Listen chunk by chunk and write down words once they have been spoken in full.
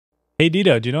Hey,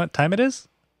 Dito, do you know what time it is?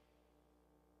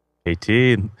 KT,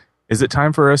 is it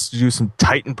time for us to do some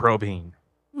Titan probing?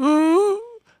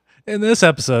 In this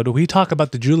episode, we talk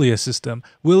about the Julia system.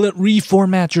 Will it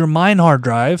reformat your mine hard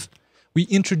drive? We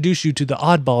introduce you to the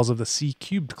oddballs of the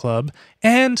C-Cubed Club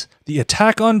and the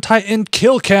Attack on Titan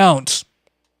kill count.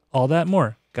 All that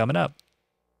more coming up.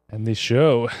 And the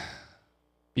show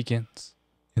begins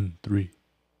in 3,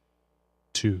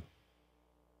 2,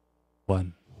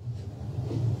 1.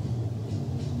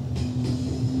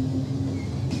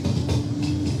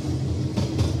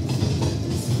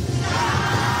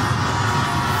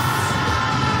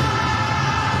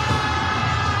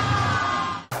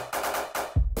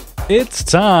 It's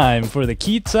time for the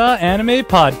Koutou Anime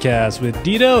Podcast with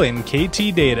Dito and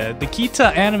Ktdata. The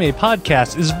Koutou Anime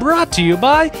Podcast is brought to you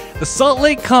by the Salt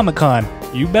Lake Comic-Con.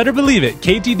 You better believe it,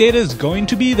 Ktdata is going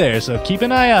to be there, so keep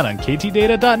an eye out on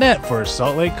ktdata.net for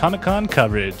Salt Lake Comic-Con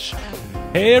coverage.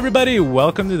 Hey everybody,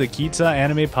 welcome to the Koutou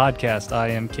Anime Podcast. I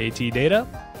am Ktdata.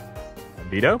 I'm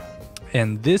Dito.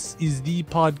 And this is the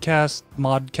podcast,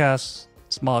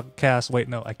 smodcast, wait,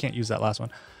 no, I can't use that last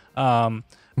one.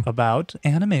 About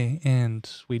anime, and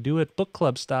we do it book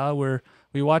club style where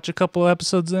we watch a couple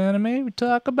episodes of anime, we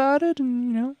talk about it,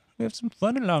 and we have some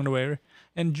fun along the way.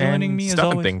 And joining me as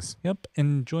always, things. Yep,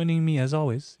 and joining me as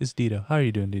always is Dito. How are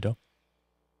you doing, Dito?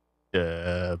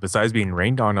 Besides being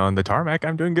rained on the tarmac,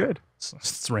 I'm doing good.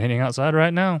 It's raining outside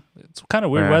right now. It's kind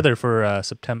of weird weather for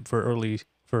September, early-ish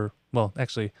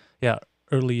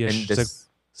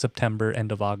September,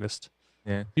 end of August.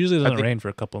 Yeah, usually it doesn't rain for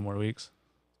a couple more weeks.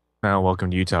 Now, welcome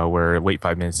to Utah, where wait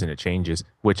 5 minutes and it changes,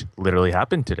 which literally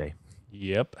happened today.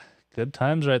 Yep. Good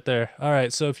times right there. All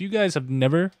right. So if you guys have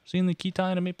never seen the Koutou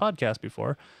Anime Podcast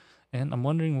before, and I'm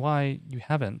wondering why you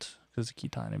haven't, because the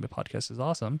Koutou Anime Podcast is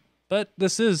awesome, but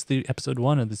this is the episode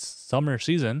 1 of the summer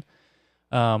season.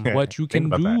 What you can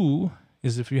do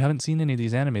is, if you haven't seen any of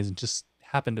these animes and just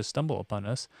happen to stumble upon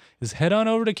us, is head on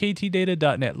over to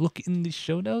ktdata.net, look in the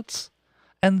show notes,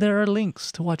 and there are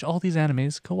links to watch all these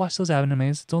animes. Go watch those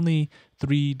animes. It's only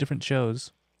 3 different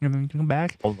shows. And then you can come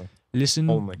back, listen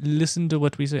to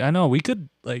what we say. I know we could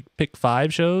pick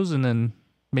 5 shows and then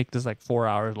make this 4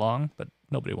 hours long, but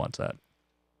nobody wants that.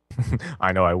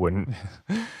 I know I wouldn't.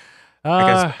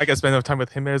 I guess spend enough time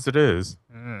with him as it is.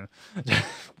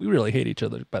 We really hate each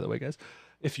other, by the way, guys.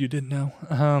 If you didn't know.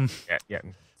 Yeah.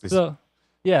 So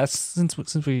yeah, since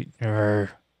we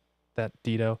that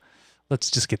Dito. Let's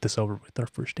just get this over with our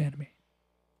first anime.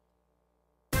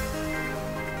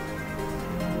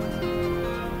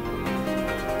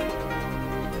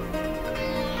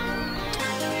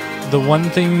 The one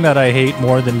thing that I hate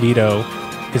more than Dito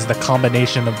is the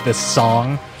combination of this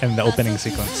song and the opening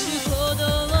sequence.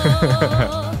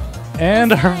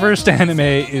 And our first anime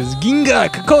is Ginga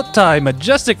Kakotai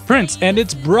Majestic Prince, and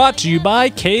it's brought to you by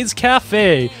K's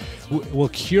Cafe. Will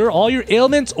cure all your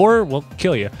ailments or will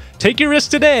kill you. Take your risk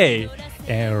today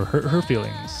and hurt her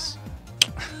feelings.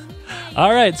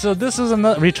 All right, so this is a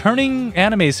returning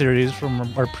anime series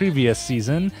from our previous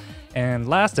season. And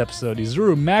last episode,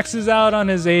 Izuru maxes out on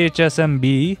his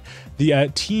AHSMB.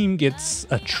 The team gets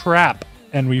a trap,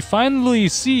 and we finally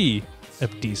see a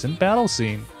decent battle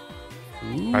scene.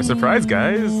 My surprise,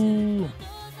 guys.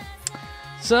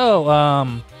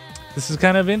 So, this is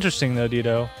kind of interesting, though,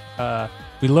 Dito.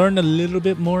 We learned a little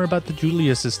bit more about the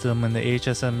Julia system and the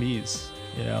HSMBs.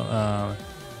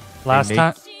 Last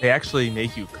time they actually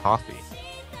make you coffee.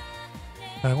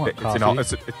 I want coffee.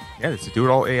 It's a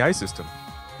do-it-all AI system.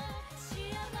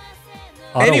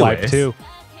 Auto-wipe too.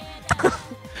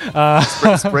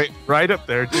 Spray right up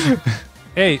there.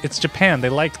 Hey, it's Japan. They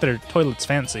like their toilets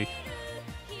fancy.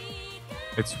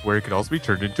 It's where it could also be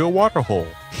turned into a water hole.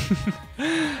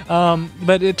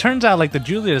 But it turns out the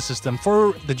Julia system,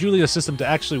 for the Julia system to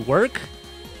actually work,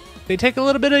 they take a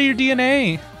little bit of your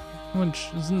DNA, which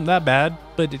isn't that bad,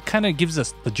 but it kind of gives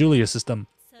us, the Julia system,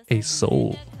 a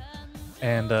soul.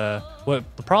 And what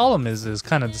the problem is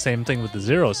kind of the same thing with the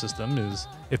Zero system, is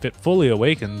if it fully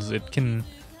awakens, it can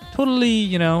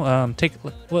totally, take...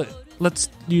 Let's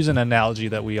use an analogy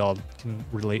that we all can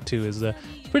relate to, is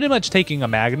pretty much taking a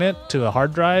magnet to a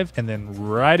hard drive and then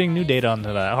writing new data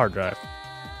onto that hard drive.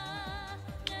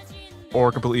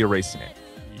 Or completely erasing it.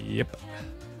 Yep.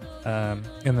 And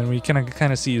then we kind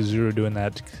of see Izuru doing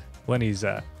that when he's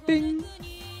bing.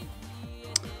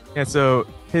 Yeah, so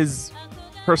his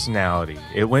personality,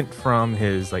 it went from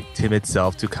his timid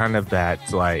self to kind of that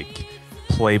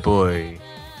playboy.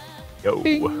 Yo.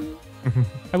 Bing.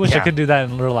 I wish I could do that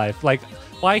in real life.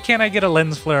 Why can't I get a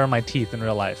lens flare on my teeth in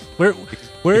real life?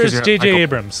 Where's J.J.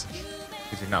 Abrams?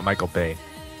 Because you're not Michael Bay.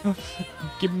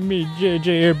 Give me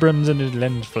J.J. Abrams and his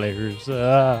lens flares.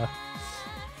 I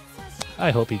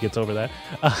hope he gets over that.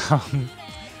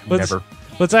 Never.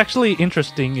 What's actually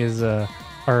interesting is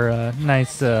our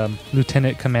nice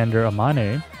Lieutenant Commander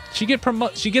Amane. She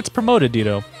gets promoted,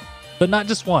 Dito, but not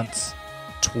just once,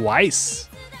 twice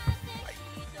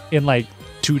in like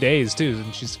 2 days too,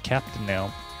 and she's captain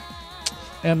now.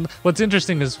 And what's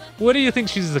interesting is, what do you think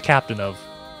she's the captain of?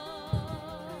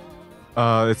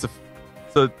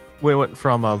 So we went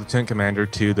from lieutenant commander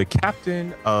to the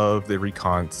captain of the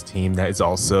recons team. That is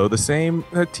also the same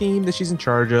team that she's in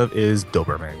charge of is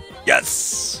Doberman.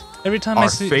 Yes. Every time Our I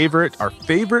see favorite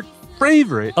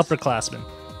upperclassmen.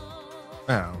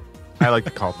 Oh, I like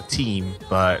to call it the team,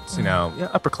 but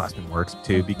upperclassmen works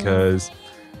too, because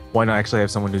why not actually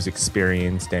have someone who's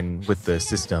experienced and with the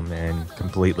system and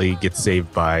completely gets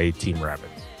saved by Team Rabbit?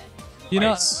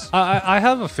 Nice. I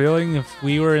have a feeling if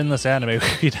we were in this anime,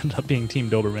 we'd end up being Team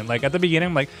Doberman. Like at the beginning,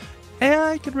 I'm like, hey,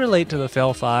 I could relate to the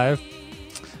Fail 5.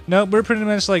 No, we're pretty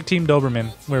much like Team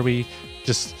Doberman, where we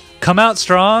just come out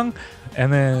strong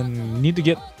and then need to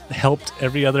get helped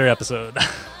every other episode.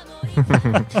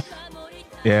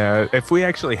 Yeah, if we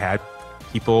actually had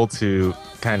people to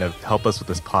kind of help us with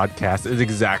this podcast, is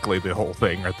exactly the whole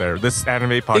thing right there. This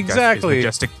anime podcast is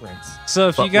Majestic Prince. So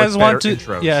if you guys want to,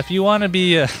 if you want to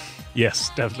be,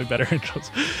 yes, definitely better intros.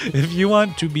 If you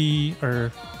want to be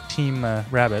our Team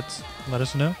Rabbits, let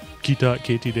us know.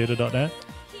 Ktdata.net.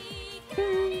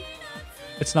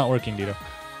 It's not working, Dito.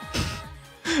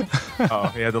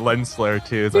 Oh yeah, the lens flare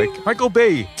too. It's like, Michael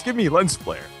Bay, give me lens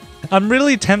flare. I'm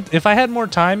really tempted. If I had more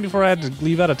time before I had to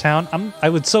leave out of town, I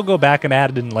would still go back and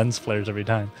add in lens flares every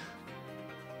time.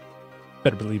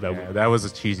 Better believe I would. That was a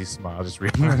cheesy smile. Just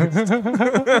realized.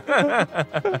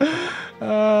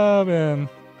 Oh man.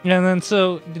 And then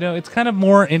so it's kind of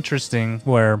more interesting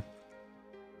where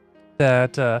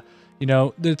that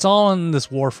it's all on this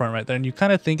war front right there, and you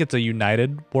kind of think it's a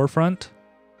united war front,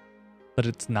 but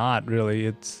it's not really.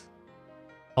 It's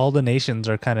all the nations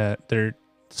are they're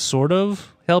sort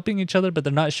of helping each other, but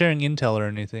they're not sharing intel or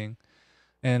anything.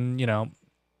 And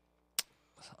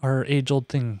our age-old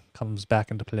thing comes back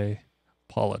into play: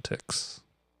 politics.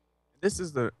 This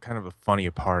is the kind of a funny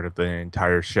part of the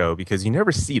entire show, because you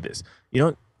never see this.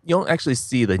 You don't actually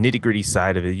see the nitty-gritty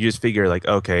side of it. You just figure like,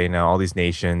 okay, now all these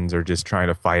nations are just trying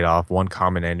to fight off one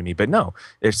common enemy. But no,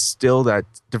 there's still that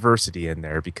diversity in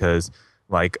there, because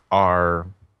like our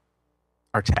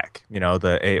tech,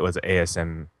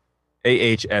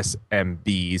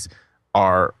 AHSMBs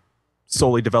are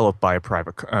solely developed by a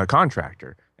private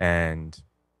contractor, and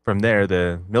from there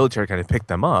the military kind of picked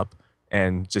them up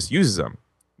and just uses them.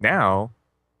 Now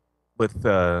with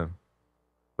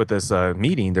this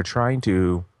meeting, they're trying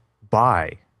to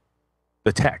buy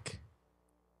the tech,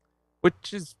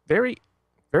 which is very,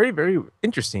 very, very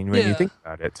interesting when you think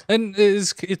about it. And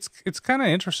it's kind of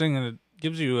interesting, and it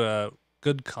gives you a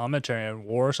good commentary on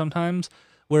war sometimes,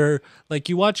 where like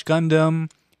you watch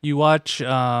Gundam, you watch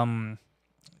some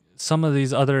of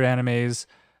these other animes,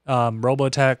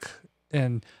 Robotech,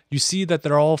 and you see that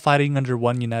they're all fighting under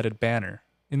one united banner.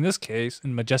 In this case,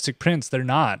 in Majestic Prince, they're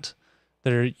not.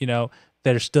 They're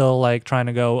they're still like trying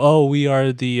to go, oh, we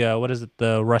are the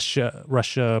the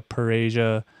Russia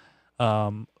Perasia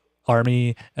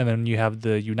army, and then you have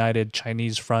the United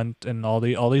Chinese Front and all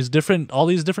these different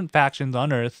factions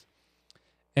on Earth,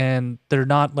 and they're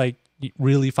not like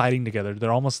really fighting together.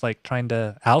 They're almost like trying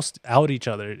to out each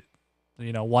other,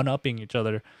 one-upping each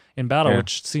other in battle,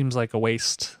 which seems like a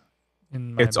waste.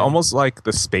 It's almost like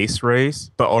the space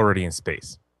race, but already in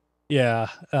space. Yeah.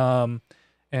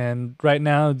 And right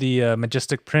now, the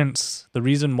Majestic Prince, the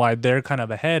reason why they're kind of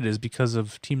ahead is because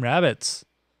of Team Rabbits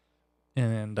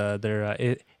and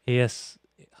their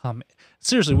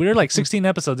seriously, we're like 16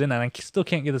 episodes in, and I still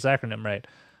can't get this acronym right.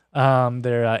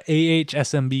 Their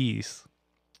AHSMBs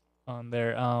on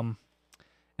there, and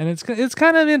it's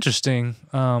kind of interesting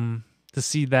to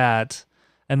see that,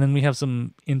 and then we have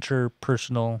some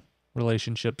interpersonal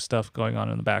relationship stuff going on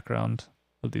in the background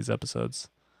of these episodes.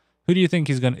 Who do you think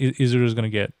Izuru's gonna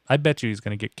get? I bet you he's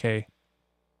gonna get K.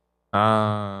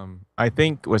 I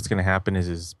think what's gonna happen is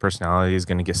his personality is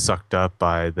gonna get sucked up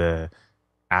by the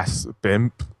ass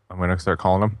bimp. I'm gonna start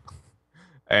calling him,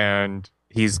 and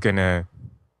he's gonna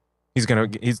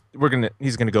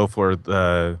go for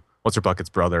the what's her bucket's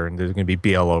brother, and there's gonna be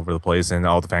BL all over the place, and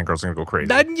all the fangirls are gonna go crazy.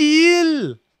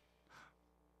 Daniel.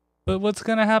 But what's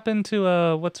gonna happen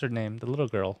to what's her name, the little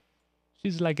girl?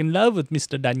 She's like in love with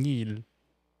Mr. Daniel.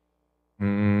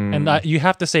 And you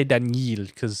have to say Daniel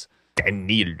because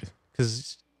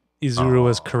Izuru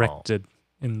was corrected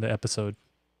in the episode.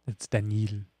 It's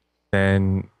Daniel.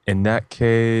 then in that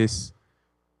case,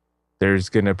 there's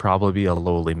gonna probably be a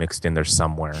lowly mixed in there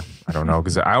somewhere. I don't know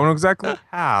because I don't know exactly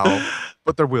how,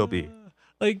 but there will be.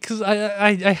 Like, because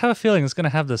I have a feeling it's going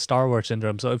to have the Star Wars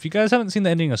syndrome. So if you guys haven't seen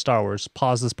the ending of Star Wars,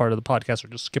 pause this part of the podcast or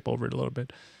just skip over it a little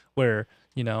bit, where,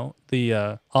 you know,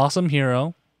 the awesome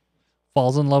hero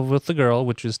falls in love with the girl,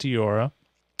 which is Tiora,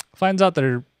 finds out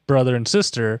they're brother and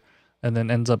sister, and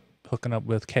then ends up hooking up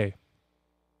with Kay.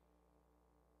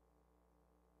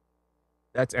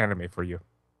 That's anime for you.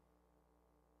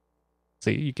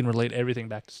 See, you can relate everything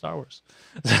back to Star Wars.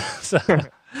 So,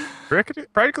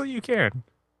 Practically, you can.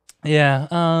 yeah.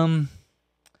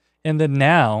 And then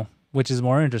now, which is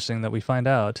more interesting that we find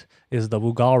out, is the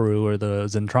Wugaru or the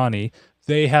Zentrani.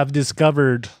 They have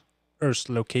discovered Earth's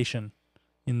location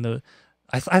in the.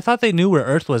 I thought they knew where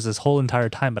Earth was this whole entire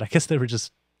time, but I guess they were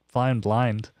just flying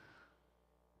blind,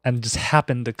 and just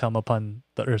happened to come upon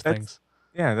the Earth things.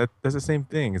 Yeah, that's the same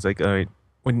thing. It's like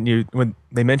when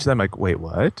they mention that, I'm like, wait,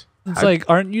 what? It's like,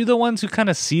 aren't you the ones who kind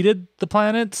of seeded the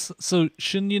planets? So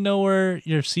shouldn't you know where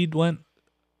your seed went?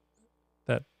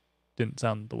 That didn't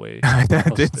sound the way.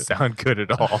 That didn't sound good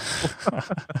at all.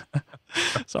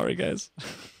 Sorry, guys.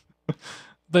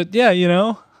 But yeah, you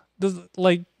know,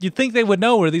 like you'd think they would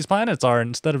know where these planets are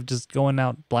instead of just going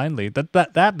out blindly.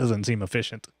 That doesn't seem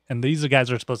efficient. And these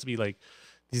guys are supposed to be like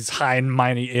these high and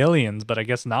mighty aliens, but I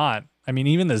guess not. I mean,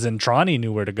 even the Zentrani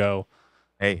knew where to go.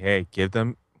 Hey, give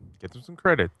them some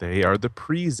credit. They are the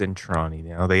pre-Zentrani.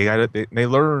 You know, they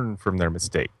learn from their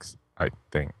mistakes, I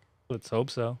think. Let's hope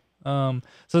so. So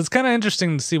it's kind of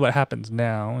interesting to see what happens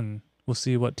now, and we'll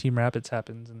see what Team Rapids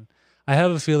happens. And I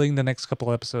have a feeling the next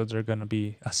couple episodes are going to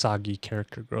be Asagi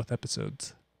character growth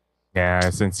episodes. Yeah,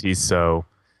 since he's so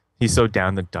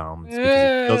down the dumps,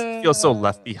 because he feels so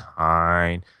left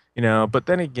behind, you know. But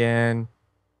then again,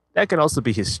 that could also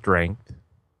be his strength.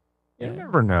 You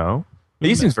never know.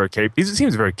 He seems very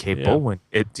capable when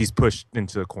he's pushed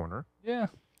into the corner. Yeah.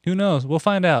 Who knows? We'll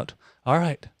find out. All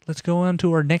right. Let's go on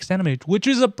to our next anime, which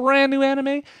is a brand new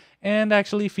anime and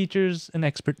actually features an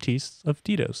expertise of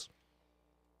Tito's.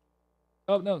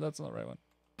 Oh, no, that's not the right one.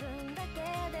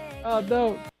 Oh,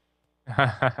 no.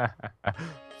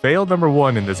 Fail number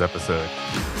 1 in this episode.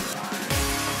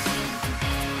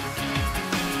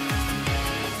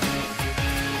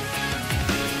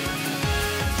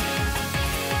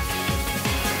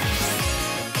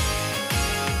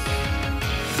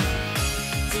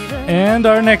 And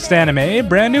our next anime,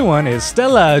 brand new one, is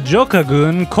Stella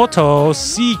Jokagun Koto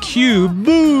CQ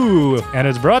Boo! And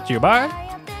it's brought to you by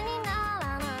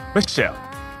Michelle.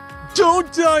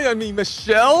 Don't die on me,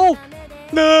 Michelle!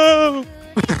 No!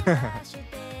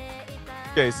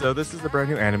 Okay, so this is a brand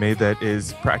new anime that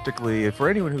is practically, for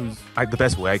anyone who's, the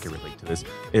best way I can relate to this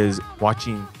is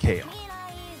watching chaos,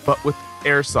 but with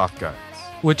airsoft guns.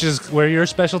 Which is where your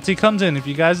specialty comes in. If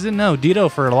you guys didn't know, Dito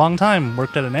for a long time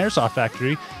worked at an airsoft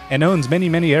factory and owns many,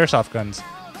 many airsoft guns.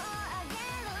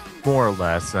 More or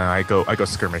less, I go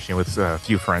skirmishing with a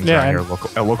few friends around here,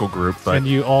 a local group. But and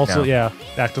you also,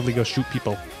 actively go shoot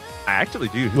people. I actually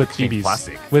do with BBs.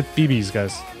 Plastic. With BBs,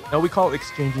 guys. No, we call it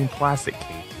exchanging plastic,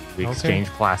 Kate. We exchange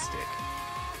plastic.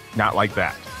 Not like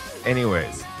that.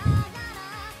 Anyways,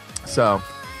 so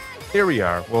here we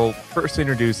are. We'll first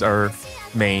introduce our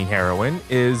main heroine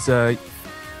is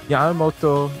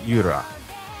Yamamoto Yura.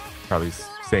 Probably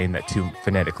saying that too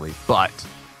phonetically, but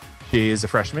she is a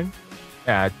freshman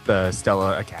at the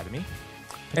Stella Academy.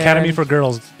 Academy for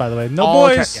girls, by the way. No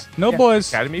boys. No boys.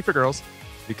 Academy for girls,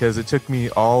 because it took me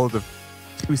all of the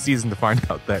 2 seasons to find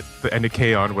out that the end of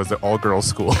K-On! Was an all-girls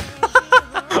school.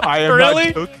 I am really?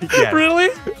 Not joking. Yes. Really?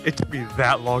 It took me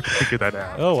that long to figure that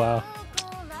out. Oh, wow.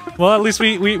 Well, at least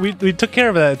we took care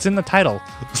of that. It's in the title.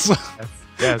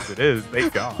 Yes, it is.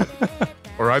 Thank God.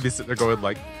 Or I'd be sitting there going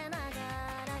like,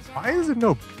 why is it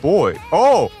no boy?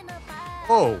 Oh.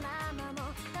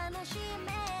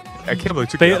 I can't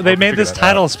believe they made this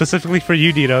title specifically for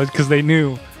you, Dito, because they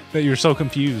knew that you were so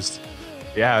confused.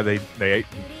 Yeah, they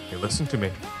listened to me.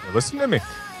 They listened to me.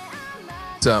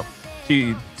 So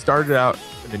she started out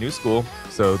in the new school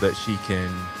so that she can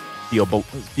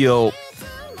feel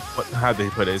how they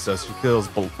put it. So she feels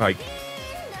like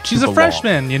she's a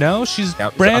freshman, you know? She's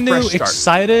brand new,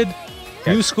 excited,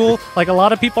 new school. Like a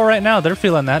lot of people right now, they're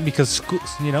feeling that because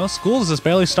school is just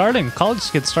barely starting.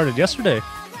 College kids started yesterday.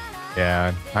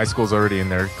 Yeah, high school's already in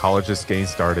there. College is getting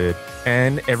started.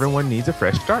 And everyone needs a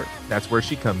fresh start. That's where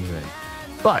she comes in.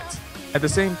 But at the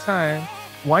same time,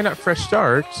 why not fresh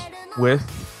start with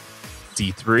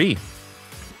C3?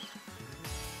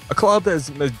 A club that is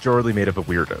majorly made up of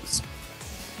weirdos.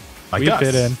 Like we us.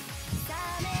 fit in.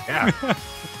 Yeah.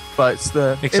 But it's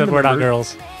except we're not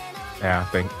girls. Yeah,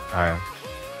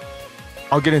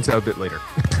 I'll get into it a bit later.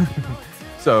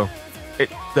 So,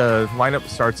 the lineup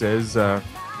starts as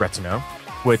Retino,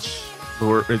 which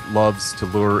it loves to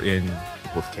lure in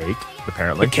with cake,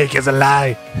 apparently. The cake is a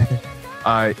lie.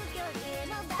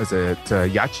 Was it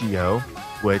Yachio,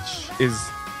 which is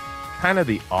kind of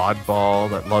the oddball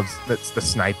that's the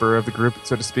sniper of the group,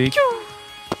 so to speak.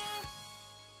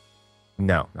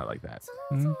 No, not like that.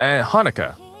 Mm-hmm. And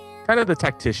Hanukkah, kind of the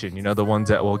tactician, the ones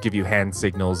that will give you hand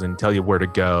signals and tell you where to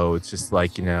go. It's just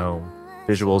like,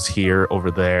 visuals here,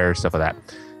 over there, stuff like that.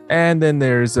 And then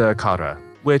there's Kara,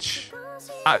 which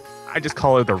I just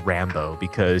call her the Rambo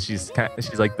because she's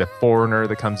like the foreigner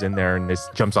that comes in there and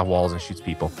just jumps off walls and shoots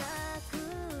people.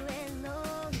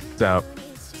 So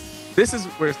this is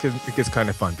where it gets kind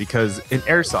of fun because in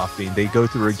airsofting they go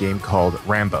through a game called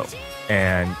Rambo,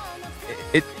 and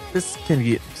this can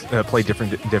be played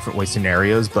different way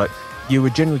scenarios, but you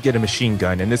would generally get a machine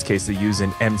gun. In this case, they use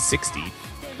an M60,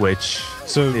 which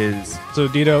is so.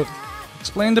 Dito,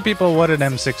 explain to people what an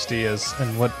M60 is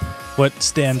and what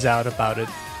stands out about it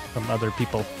from other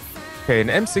people. Okay, an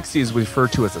M60 is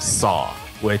referred to as a SAW,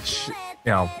 which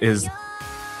is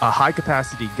a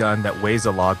high-capacity gun that weighs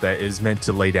a lot that is meant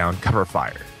to lay down cover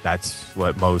fire. That's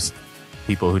what most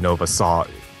people who know of a SAW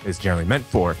is generally meant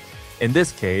for. In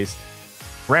this case,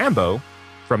 Rambo,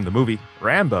 from the movie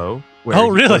Rambo,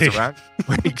 where really? Goes around,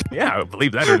 yeah,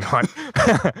 believe that or not,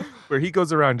 where he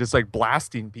goes around just like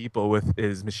blasting people with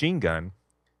his machine gun.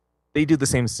 They do the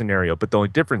same scenario, but the only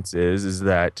difference is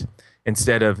that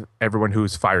instead of everyone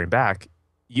who's firing back,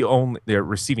 the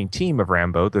receiving team of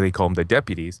Rambo, that they call them the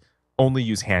deputies, only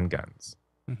use handguns.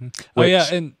 Mm-hmm. Oh yeah,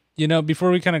 and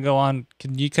before we kind of go on,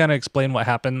 can you kind of explain what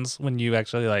happens when you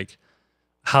actually like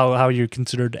how you're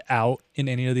considered out in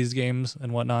any of these games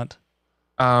and whatnot?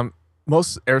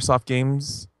 Most airsoft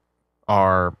games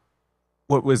are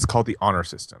what was called the honor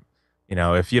system.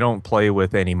 If you don't play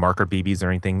with any marker BBs or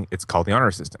anything, it's called the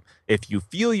honor system. If you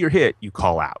feel you're hit, you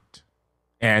call out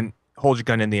and hold your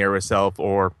gun in the air yourself,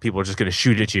 or people are just going to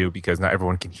shoot at you because not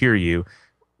everyone can hear you,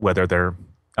 whether they're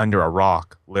under a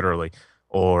rock, literally,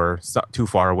 or too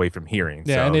far away from hearing.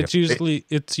 Yeah, so, and it's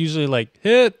usually like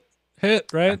hit,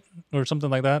 right, or something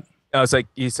like that. No, it's like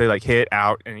you say like hit,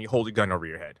 out, and you hold your gun over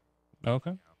your head.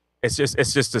 Okay. It's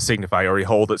just to signify, or you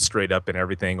hold it straight up and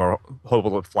everything, or hold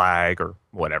a flag or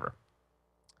whatever.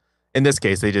 In this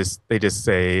case, they just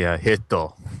say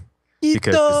hito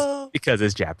because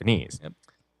it's Japanese. Yep.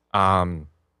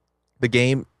 The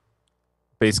game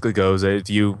basically goes if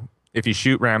you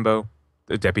shoot Rambo,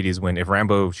 the deputies win. If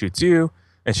Rambo shoots you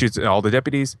and shoots all the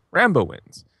deputies, Rambo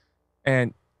wins.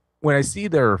 And when I see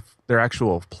their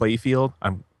actual play field,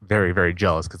 I'm very, very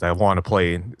jealous because I want to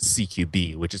play in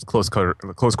CQB, which is close quarter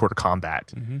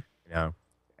combat. Mm-hmm.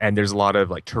 And there's a lot of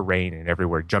like terrain and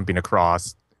everywhere, jumping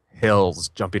across hills,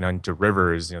 jumping onto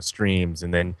rivers, streams,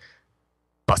 and then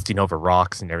busting over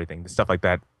rocks and everything, stuff like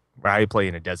that. Where I play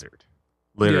in a desert,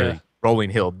 literally rolling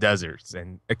hill deserts,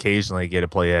 and occasionally get to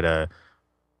play at an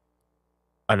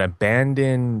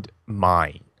abandoned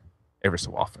mine every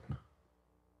so often.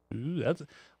 Ooh, that's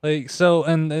like so,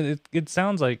 and it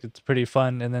sounds like it's pretty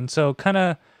fun. And then so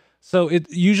it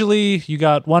usually you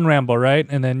got one Rambo, right?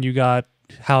 And then you got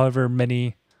however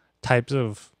many types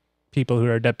of people who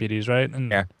are deputies, right?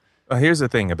 And yeah. Well, here's the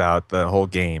thing about the whole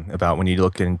game, about when you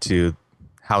look into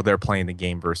how they're playing the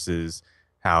game versus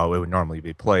how it would normally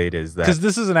be played, is that because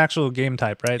this is an actual game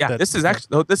type, right? Yeah, this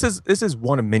is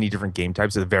one of many different game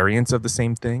types, the variants of the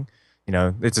same thing.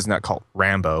 It's just not called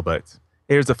Rambo, but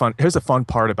here's the fun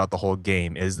part about the whole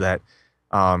game is that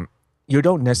you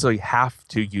don't necessarily have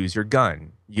to use your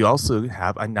gun. You also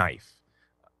have a knife.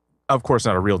 Of course,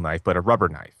 not a real knife, but a rubber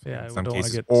knife in some don't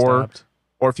cases. Get stabbed.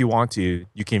 Or if you want to,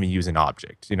 you can even use an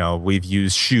object. We've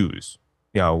used shoes.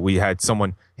 We had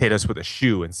someone hit us with a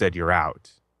shoe and said, "You're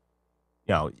out."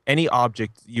 Any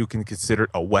object you can consider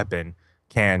a weapon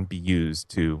can be used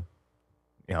to,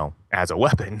 as a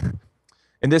weapon.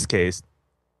 In this case,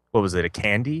 what was it? A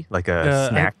candy, like a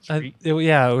snack treat? It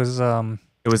was.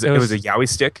 It was a Yowie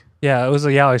stick. Yeah, it was a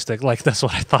Yowie stick. Like that's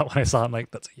what I thought when I saw it. I'm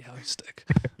like, that's a Yowie stick.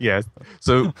 Yes.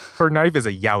 So her knife is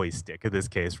a Yowie stick in this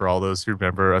case. For all those who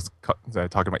remember us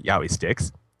talking about Yowie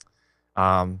sticks,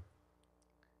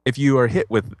 if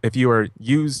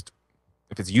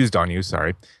it's used on you,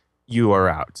 sorry, you are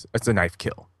out. It's a knife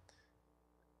kill.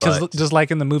 Because just like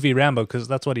in the movie Rambo, because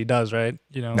that's what he does, right?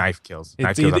 Knife kills.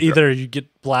 It's either you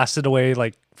get blasted away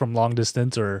like from long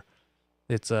distance, or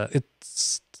it's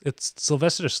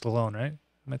Sylvester Stallone, right?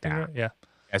 Am I thinking right? Yeah.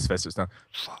 Sylvester Stallone.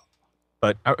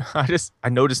 But I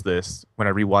noticed this when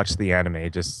I rewatched the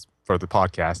anime just for the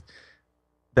podcast.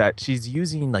 that she's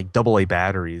using like AA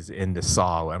batteries in the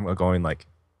saw. I'm going like,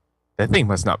 that thing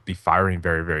must not be firing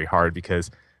very, very hard,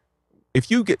 because if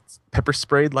you get pepper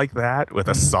sprayed like that with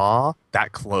a saw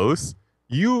that close,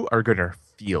 you are gonna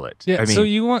feel it. Yeah. I So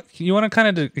mean, you want to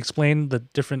kind of explain the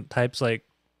different types, like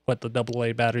what the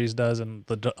AA batteries does and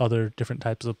the other different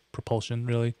types of propulsion,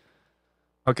 really.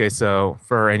 okay, so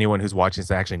for anyone who's watching this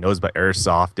that actually knows about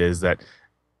airsoft, is that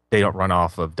they don't run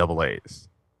off of AA's.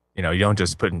 You know, you don't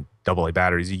just put in AA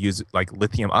batteries. You use like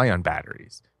lithium ion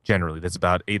batteries. Generally, that's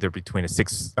about either between a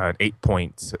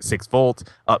 8.6 volt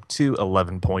up to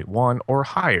 11.1 or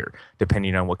higher,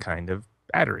 depending on what kind of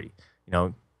battery. You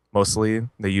know, mostly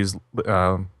they use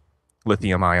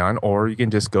lithium ion, or you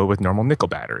can just go with normal nickel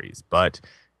batteries. But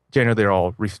generally, they're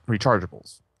all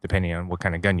rechargeables, depending on what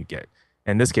kind of gun you get.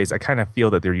 In this case, I kind of feel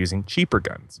that they're using cheaper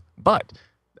guns, but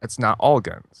that's not all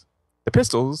guns. The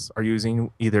pistols are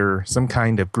using either some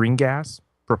kind of green gas,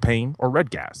 propane, or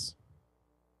red gas.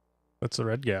 What's the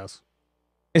red gas?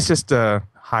 It's just a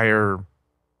higher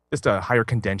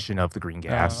condension of the green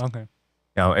gas. Okay. You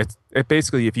know, it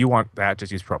basically, if you want that,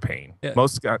 just use propane. Yeah.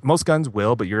 Most guns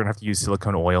will, but you're gonna have to use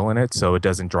silicone oil in it so it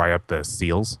doesn't dry up the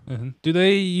seals. Do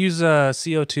they use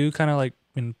CO2 kind of like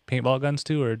in paintball guns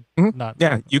too, or not?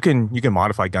 Yeah, you can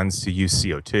modify guns to use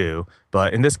CO2,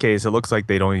 but in this case, it looks like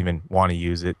they don't even want to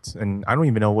use it, and I don't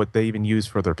even know what they even use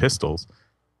for their pistols.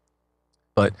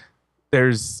 But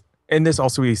in this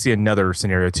also we see another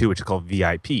scenario too, which is called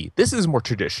VIP. This is more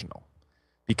traditional,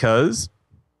 because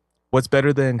what's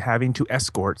better than having to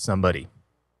escort somebody?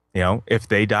 You know, if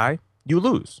they die, you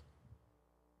lose.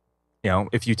 You know,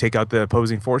 if you take out the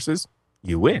opposing forces,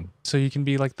 you win. So you can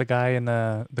be like the guy in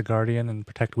the Guardian and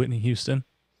protect Whitney Houston.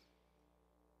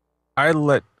 I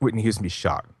let Whitney Houston be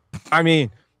shot. I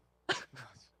mean,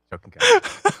 joking,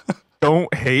 guys.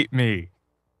 Don't hate me.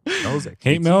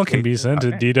 Hate mail can be sent to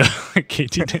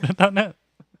Ktdata.net.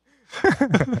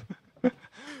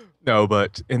 No,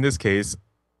 but in this case,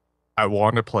 I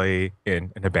want to play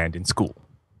in an abandoned school.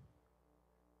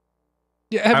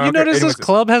 Yeah, have you noticed this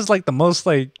club has like the most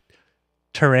like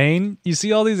terrain? You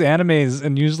see all these animes,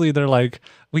 and usually they're like,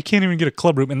 we can't even get a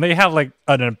club room, and they have like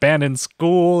an abandoned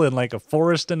school and like a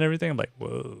forest and everything. I'm like,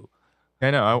 whoa.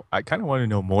 I know. I kind of want to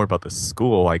know more about the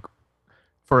school. Like,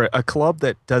 for a club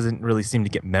that doesn't really seem to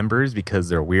get members because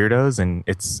they're weirdos, and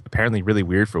it's apparently really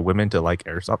weird for women to like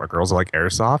airsoft or girls to like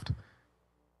airsoft.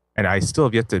 And I still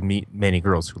have yet to meet many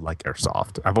girls who like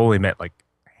airsoft. I've only met like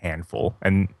a handful,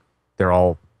 and they're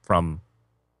all from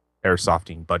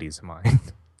airsofting buddies of mine.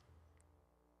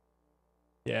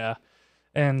 Yeah,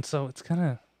 and so it's kind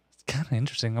of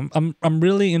interesting. I'm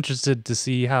really interested to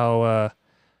see how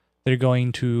they're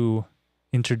going to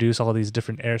introduce all these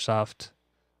different airsoft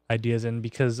ideas in,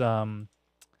 because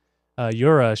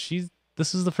Yura,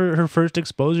 this is her first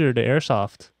exposure to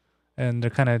airsoft, and they're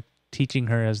kind of teaching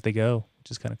her as they go,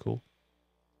 which is kind of cool.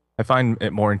 I find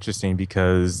it more interesting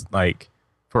because, like,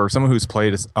 for someone who's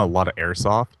played a lot of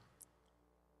airsoft,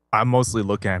 I'm mostly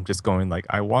looking at him just going like,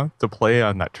 I want to play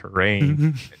on that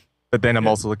terrain. But then I'm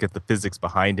also looking at the physics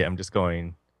behind it. I'm just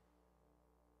going,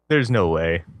 there's no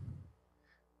way.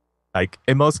 Like,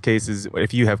 in most cases,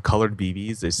 if you have colored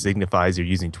BBs, it signifies you're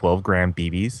using 12-gram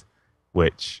BBs,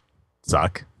 which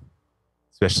suck,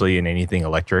 especially in anything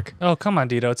electric. Oh, come on,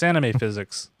 Dito. It's anime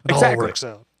physics. It Exactly. all works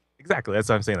out. Exactly. That's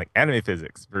what I'm saying. Like, anime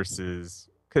physics versus,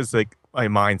 because like my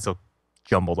mind's so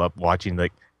jumbled up watching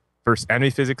like first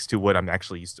anime physics to what I'm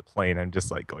actually used to playing. I'm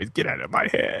just like going, get out of my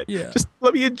head. Yeah. Just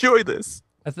let me enjoy this.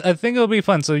 I think it'll be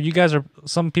fun. So you guys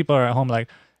some people are at home like,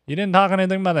 you didn't talk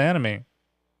anything about the anime.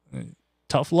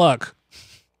 Tough luck.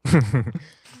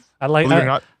 I like Believe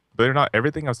it or not,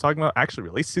 everything I was talking about actually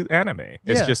relates to anime.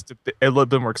 It's just a little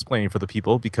bit more explaining for the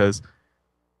people, because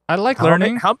I like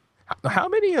learning. How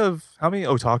many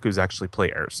otakus actually play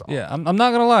airsoft? Yeah, I'm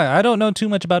not gonna lie. I don't know too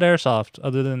much about airsoft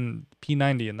other than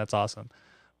P90, and that's awesome.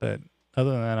 But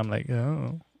other than that, I'm like,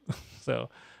 oh. So,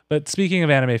 but speaking of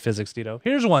anime physics, Dito,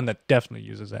 here's one that definitely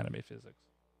uses anime physics.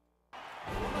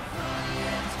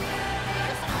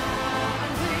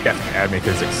 Yeah, anime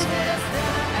physics.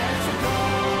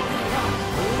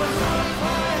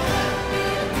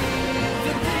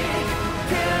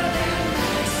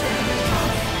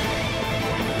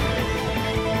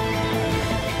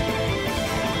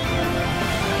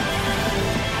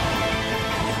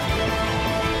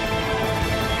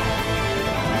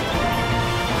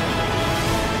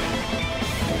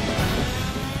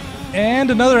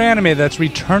 And another anime that's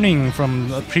returning from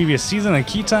the previous season of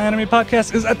Kita Anime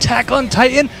Podcast is Attack on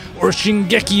Titan or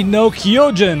Shingeki no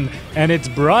Kyojin. And it's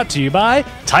brought to you by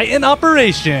Titan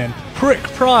Operation. Prick,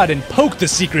 prod, and poke the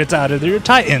secrets out of your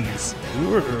Titans.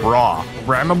 Raw.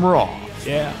 Ram 'em raw.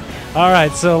 Yeah. All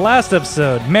right. So last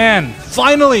episode, man,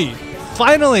 finally,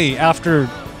 after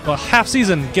half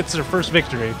season, gets their first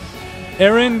victory.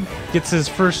 Aaron gets his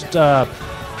first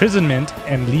imprisonment,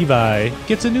 and Levi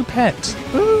gets a new pet.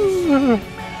 Ooh.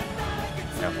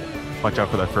 Watch out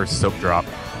for that first soap drop.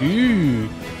 Ooh.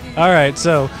 All right.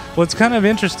 So what's kind of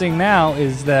interesting now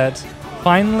is that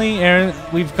finally, Aaron,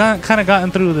 we've kind of gotten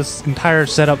through this entire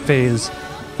setup phase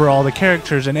for all the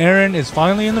characters, and Aaron is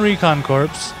finally in the Recon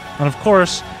Corps. And of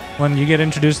course, when you get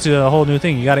introduced to a whole new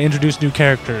thing, you got to introduce new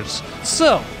characters.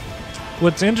 So,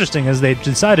 what's interesting is they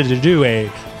decided to do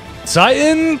a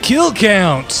Titan kill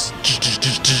count.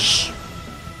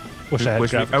 I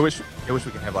wish we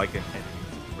could have like an ending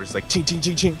where it's like ching ching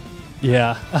ching ching.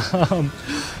 Yeah.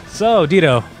 So,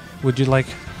 Dito, would you like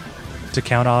to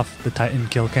count off the Titan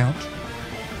kill count?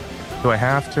 Do I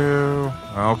have to?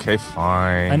 Okay,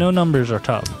 fine. I know numbers are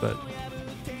tough, but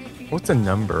What's a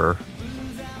number?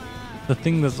 the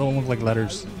thing that don't look like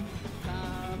letters.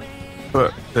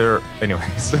 But they're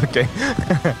anyways. Okay.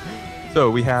 So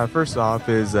we have first off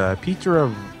is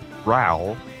Petra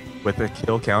Rao with a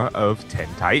kill count of 10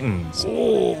 Titans.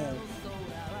 Oh.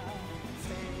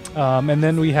 And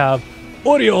then we have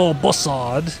Oriol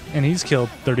Bossad, and he's killed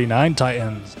 39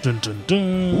 Titans. Dun, dun, dun.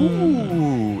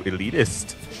 Ooh,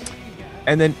 elitist.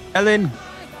 And then Ellen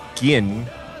Gin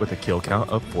with a kill count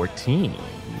of 14.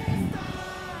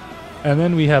 And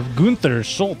then we have Gunther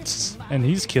Schultz, and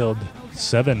he's killed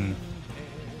 7.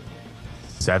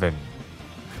 7.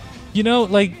 You know,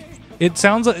 like, it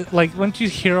sounds like once you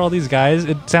hear all these guys,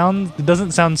 it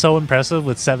doesn't sound so impressive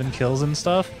with 7 kills and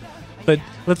stuff. But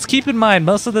let's keep in mind,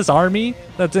 most of this army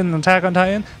that's in Attack on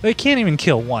Titan, they can't even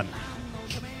kill 1.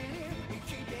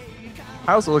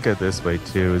 I also look at it this way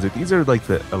too: is that these are like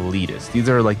the elitists. These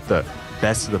are like the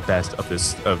best of the best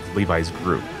of Levi's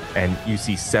group, and you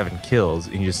see 7 kills,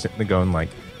 and you're just sitting there going like,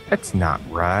 "That's not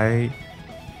right."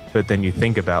 But then you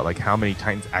think about like how many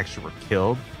Titans actually were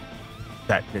killed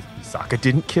that Misaka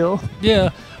didn't kill. Yeah,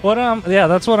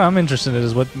 that's what I'm interested in,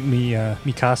 is what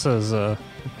Mikasa's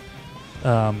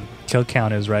kill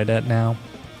count is right at now.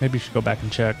 Maybe you should go back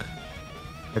and check.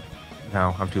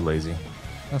 No, I'm too lazy.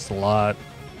 That's a lot.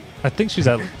 I think she's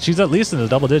at least in the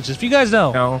double digits. If you guys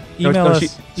know, email us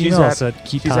at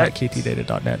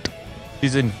ktdata.net.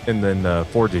 She's in the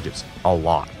 4 digits. A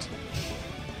lot.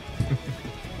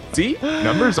 See?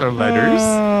 Numbers are letters.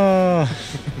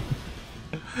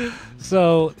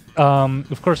 So,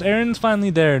 of course, Aaron's finally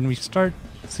there, and we start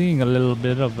seeing a little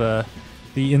bit of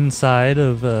the inside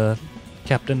of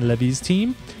Captain Levy's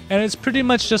team. And it's pretty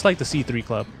much just like the C3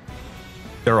 Club.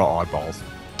 They're all oddballs.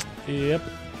 Yep.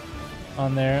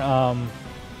 On there.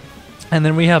 And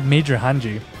then we have Major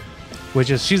Hanji, which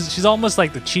is she's almost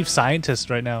like the chief scientist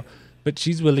right now, but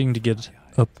she's willing to get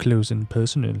up close and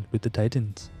personal with the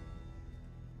Titans.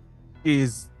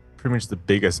 She's pretty much the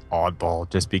biggest oddball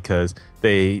just because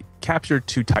they captured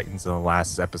 2 Titans in the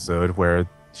last episode where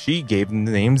she gave them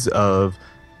the names of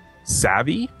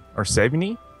Savvy or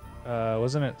Savini.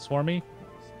 Wasn't it Swarmy?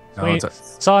 No, Wait,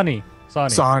 Sani,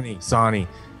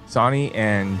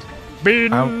 and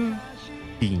Bean.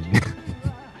 Bean.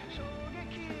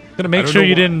 Gonna make sure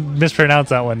you didn't mispronounce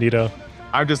that one, Dito.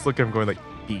 I'm just looking, I'm going like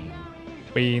Bean.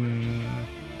 Bean.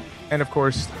 And of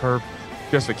course, her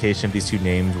justification of these 2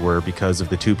 names were because of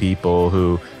the 2 people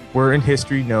who were in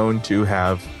history known to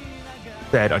have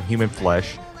fed on human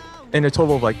flesh in a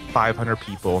total of like 500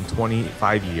 people in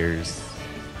 25 years.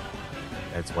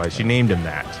 That's why she named him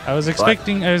that. I was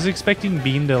expecting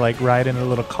Bean to like ride in a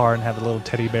little car and have a little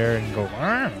teddy bear and go.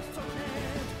 Arr!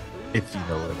 If you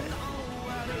know what I mean.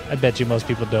 I bet you most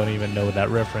people don't even know that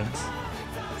reference.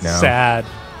 No.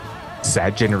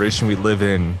 Sad generation we live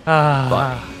in.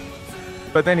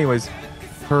 But anyways,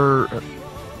 her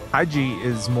Hanji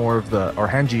is more of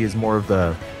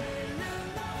the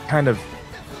kind of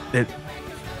the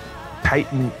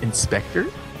Titan inspector,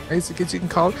 I guess you can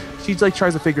call it. She like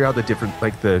tries to figure out the different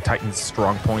the Titan's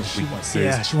strong points, weaknesses.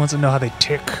 Yeah, she wants to know how they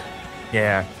tick.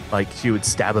 Yeah, like she would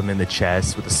stab him in the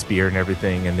chest with a spear and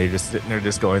everything, and they're just sitting there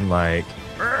just going like,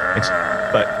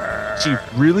 but she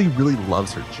really, really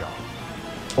loves her job,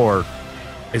 or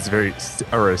is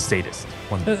a sadist.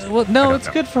 Well, no, it's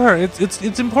good for her. It's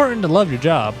important to love your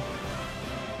job,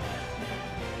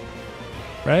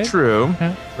 right? True.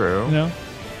 Yeah. True. You know,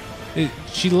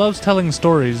 she loves telling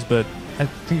stories, but I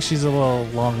think she's a little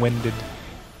long-winded.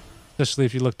 Especially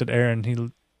if you looked at Aaron, he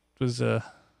was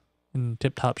in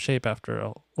tip-top shape after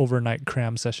an overnight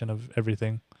cram session of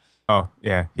everything. Oh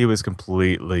yeah, he was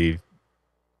completely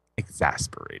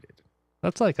exasperated.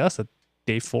 That's like us at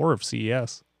day 4 of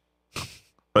CES.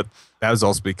 But that was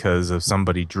also because of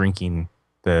somebody drinking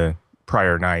the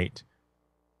prior night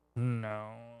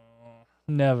No,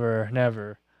 never,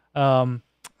 never. Um,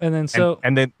 and then so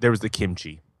And then there was the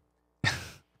kimchi.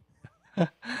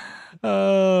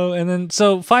 oh, and then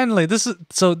so finally, this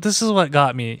is what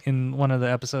got me in one of the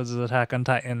episodes of Attack on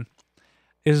Titan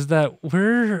is that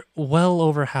we're well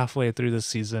over halfway through this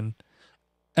season,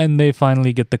 and they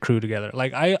finally get the crew together.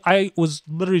 Like I was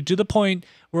literally to the point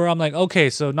where I'm like, okay,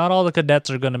 so not all the cadets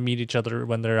are gonna meet each other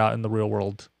when they're out in the real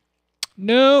world.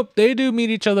 Nope, they do meet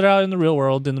each other out in the real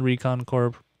world in the Recon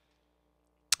Corps.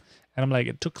 And I'm like,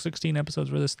 it took 16 episodes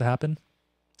for this to happen.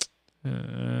 I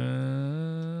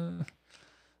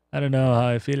don't know how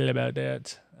I feel about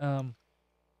that.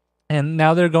 And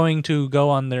now they're going to go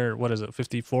on their, what is it,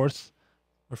 54th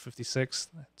or 56th?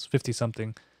 It's 50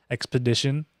 something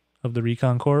expedition of the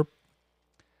Recon Corps.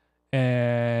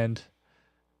 And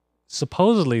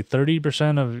supposedly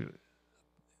 30% of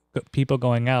people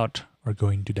going out are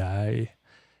going to die.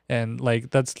 And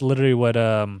like, that's literally what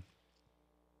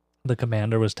the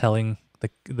commander was telling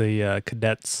the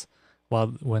cadets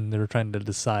when they were trying to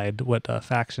decide what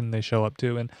faction they show up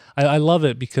to. And I love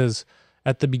it because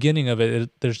at the beginning of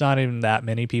there's not even that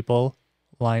many people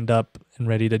lined up and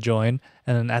ready to join,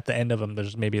 and then at the end of them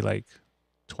there's maybe like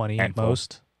 20 at Handful.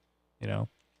 most,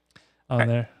 on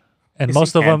there. And You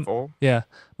most see of them, handful? yeah,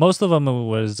 most of them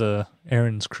was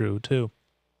Aaron's crew too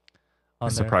on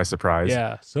there. Surprise, surprise.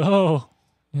 Yeah, so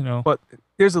But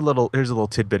here's a little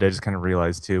tidbit I just kind of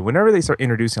realized too. Whenever they start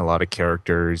introducing a lot of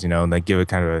characters, and they give a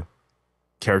kind of a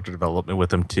character development with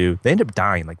them too, they end up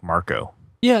dying, like Marco.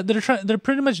 yeah, they're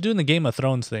pretty much doing the Game of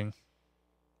Thrones thing.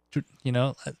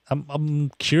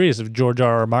 I'm curious if George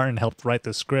R. R. Martin helped write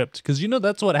the script, because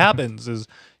that's what happens is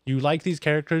you like these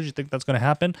characters, you think that's going to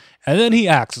happen, and then he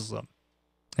axes them.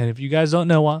 And if you guys don't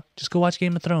know, just go watch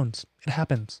Game of Thrones. It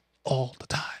happens all the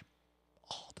time,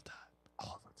 all the time,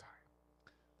 all the time.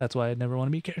 That's why I never want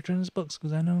to be a character in his books,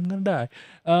 because I know I'm going to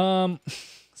die.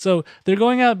 So they're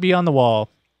going out beyond the wall.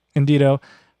 And Dito,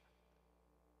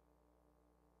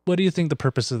 what do you think the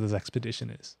purpose of this expedition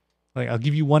is? Like, I'll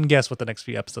give you one guess what the next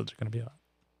few episodes are going to be about.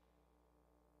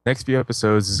 Next few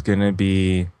episodes is going to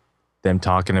be them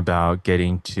talking about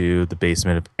getting to the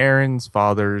basement of Aaron's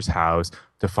father's house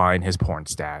to find his porn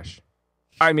stash.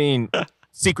 I mean,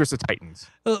 Secrets of Titans.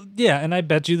 Yeah, and I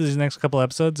bet you these next couple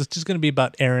episodes, it's just going to be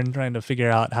about Aaron trying to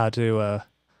figure out how to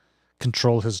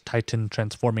control his Titan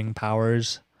transforming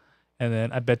powers. And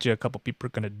then I bet you a couple people are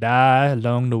going to die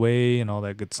along the way and all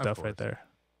that good stuff right there.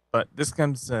 But this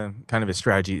comes kind of a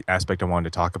strategy aspect I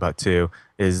wanted to talk about too,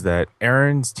 is that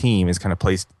Aaron's team is kind of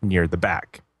placed near the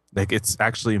back. Like it's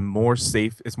actually more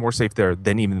safe. It's more safe there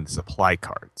than even the supply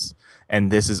cards.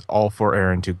 And this is all for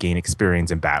Aaron to gain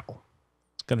experience in battle.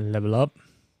 It's going to level up.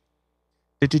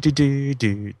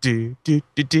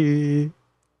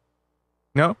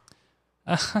 No?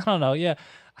 I don't know. Yeah.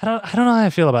 I don't know how I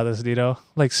feel about this, Dito.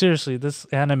 Like seriously, this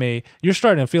anime, you're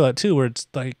starting to feel it too, where it's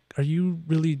like, are you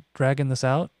really dragging this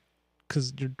out?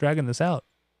 Because you're dragging this out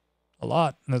a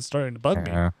lot, and it's starting to bug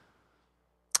me.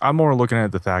 I'm more looking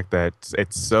at the fact that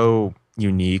it's so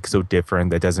unique, so different,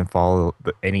 that doesn't follow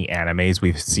any animes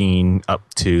we've seen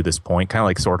up to this point. Kind of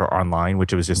like Sword Art Online,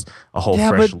 which was just a whole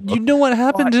fresh but look. you know what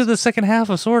happened to the second half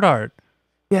of Sword Art?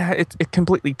 Yeah, it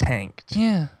completely tanked.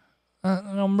 Yeah.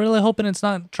 I'm really hoping it's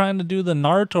not trying to do the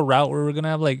Naruto route where we're going to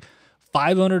have like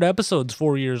 500 episodes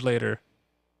 4 years later.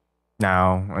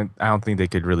 No, I don't think they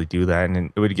could really do that,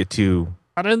 and it would get too...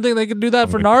 I didn't think they could do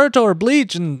that for Naruto or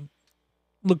Bleach, and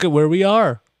look at where we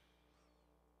are.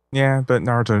 Yeah, but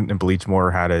Naruto and Bleach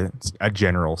more had a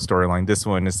general storyline. This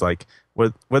one is like,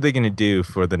 what are they going to do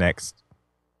for the next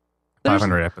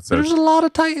 500 episodes? There's a lot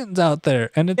of Titans out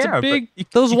there, and it's a big...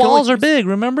 Those you walls are big,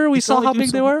 remember? We saw how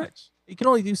big they were? You can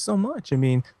only do so much. I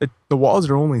mean, the walls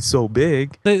are only so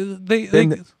big. They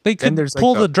could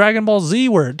pull the Dragon Ball Z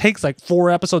where it takes like 4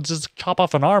 episodes just to chop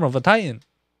off an arm of a Titan.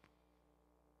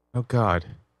 Oh God!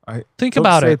 Think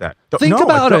about it. Think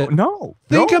about it. No.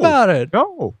 Think about it.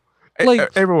 No. Like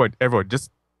everyone,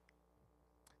 just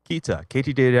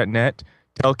Ktdata.net.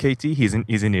 Tell KT he's an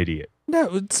idiot.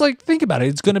 No, it's like, think about it.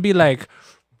 It's gonna be like,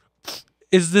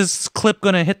 is this clip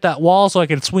gonna hit that wall so I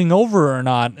can swing over or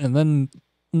not? And then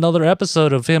another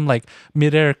episode of him like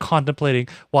midair contemplating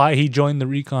why he joined the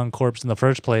Recon Corps in the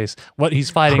first place, what he's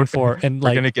fighting for, and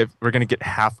like we're gonna get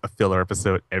half a filler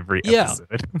episode every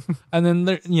episode. And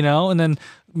then and then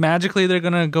magically they're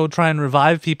gonna go try and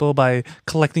revive people by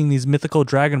collecting these mythical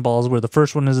Dragon Balls, where the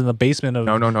first one is in the basement of...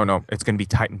 No. It's gonna be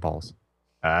Titan Balls.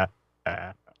 Okay,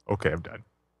 I'm done.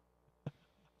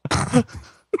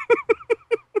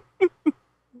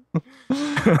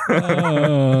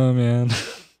 Oh man.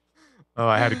 Oh,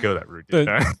 I had to go that route, didn't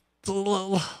I?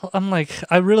 I'm like,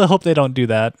 I really hope they don't do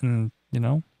that, and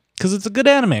because it's a good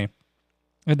anime.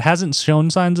 It hasn't shown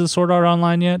signs of Sword Art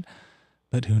Online yet,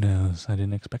 but who knows? I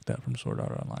didn't expect that from Sword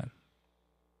Art Online.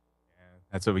 Yeah,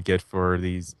 that's what we get for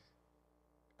these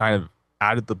kind of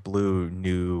out of the blue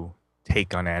new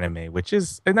take on anime, which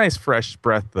is a nice fresh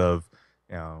breath of,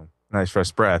 nice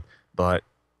fresh breath. But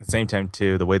at the same time,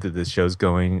 too, the way that this show's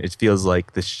going, it feels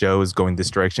like the show is going this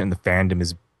direction and the fandom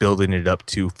is building it up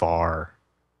too far.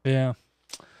 Yeah.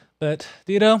 But,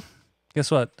 Dito, guess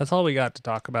what? That's all we got to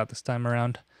talk about this time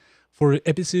around for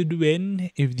episode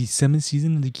 1 of the summer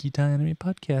season of the Kita Anime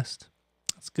Podcast.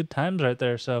 That's good times right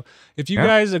there. So if you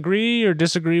guys agree or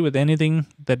disagree with anything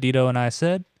that Dito and I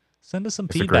said, send us some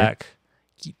feedback.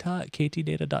 Kita at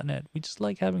ktdata.net. We just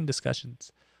like having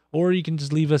discussions. Or you can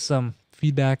just leave us some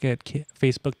feedback at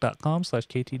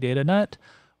facebook.com/ktdata.net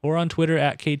or on Twitter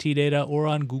at ktdata or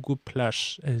on Google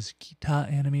Plus as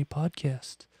Kita Anime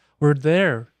Podcast. We're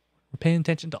there. We're paying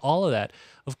attention to all of that.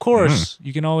 Of course,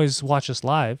 you can always watch us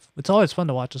live. It's always fun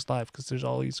to watch us live because there's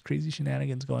all these crazy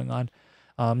shenanigans going on.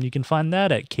 You can find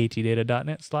that at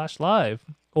ktdata.net/live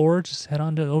or just head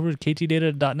on over to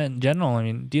ktdata.net in general. I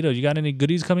mean, Dito, you got any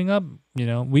goodies coming up?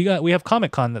 We have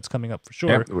Comic-Con that's coming up for sure.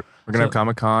 Yep, we're going to have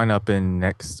Comic-Con up in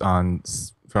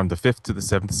from the 5th to the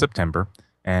 7th of September.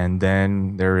 And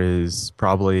then there is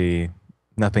probably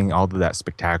nothing all that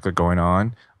spectacular going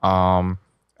on.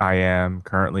 I am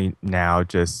currently now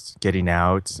just getting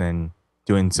out and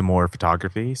doing some more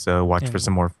photography. So watch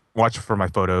for my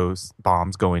photos,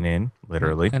 bombs going in,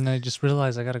 literally. And I just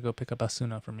realized I got to go pick up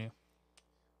Asuna from you.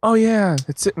 Oh, yeah.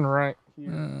 It's sitting right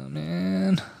here. Oh,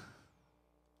 man.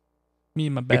 Me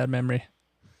and my bad memory.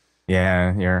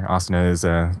 Yeah, your Asuna is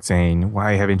saying,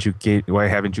 why haven't you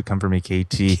come for me,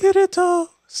 KT? Kirito,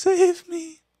 save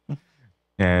me.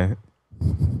 Yeah.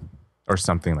 Or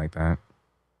something like that.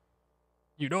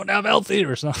 You don't have healthy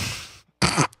or something.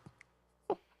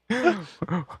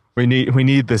 We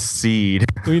need the seed.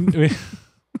 we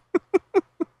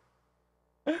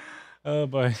Oh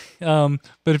boy. But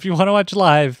if you want to watch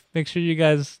live, make sure you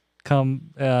guys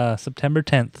come September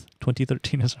 10th,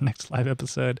 2013 is our next live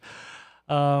episode.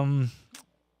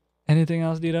 Anything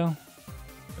else, Dito?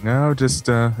 No, just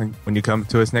when you come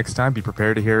to us next time, be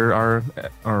prepared to hear our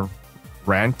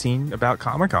ranting about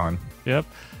Comic-Con. Yep.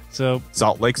 So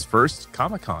Salt Lake's first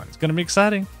Comic-Con. It's going to be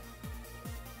exciting.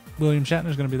 William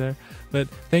Shatner's going to be there. But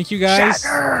thank you guys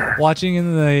watching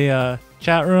in the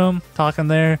chat room, talking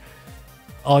there.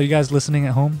 All you guys listening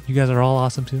at home, you guys are all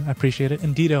awesome too. I appreciate it.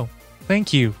 And Dito,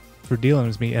 thank you for dealing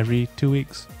with me every 2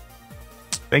 weeks.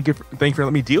 Thank you for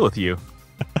letting me deal with you.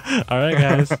 All right,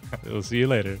 guys. We'll see you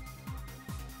later.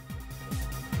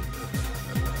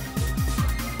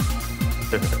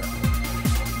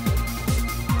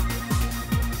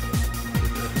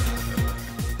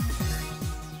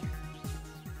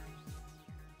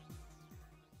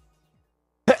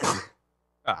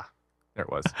 There it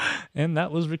was. And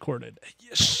that was recorded.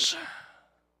 Yes.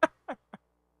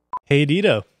 Hey,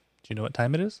 Dito. Do you know what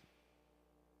time it is?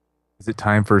 Is it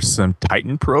time for some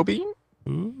Titan probing?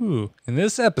 Ooh. In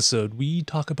this episode, we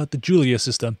talk about the Julia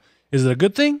system. Is it a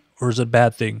good thing or is it a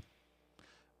bad thing?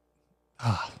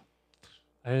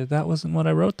 That wasn't what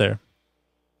I wrote there.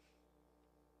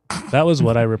 That was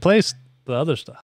what I replaced the other stuff.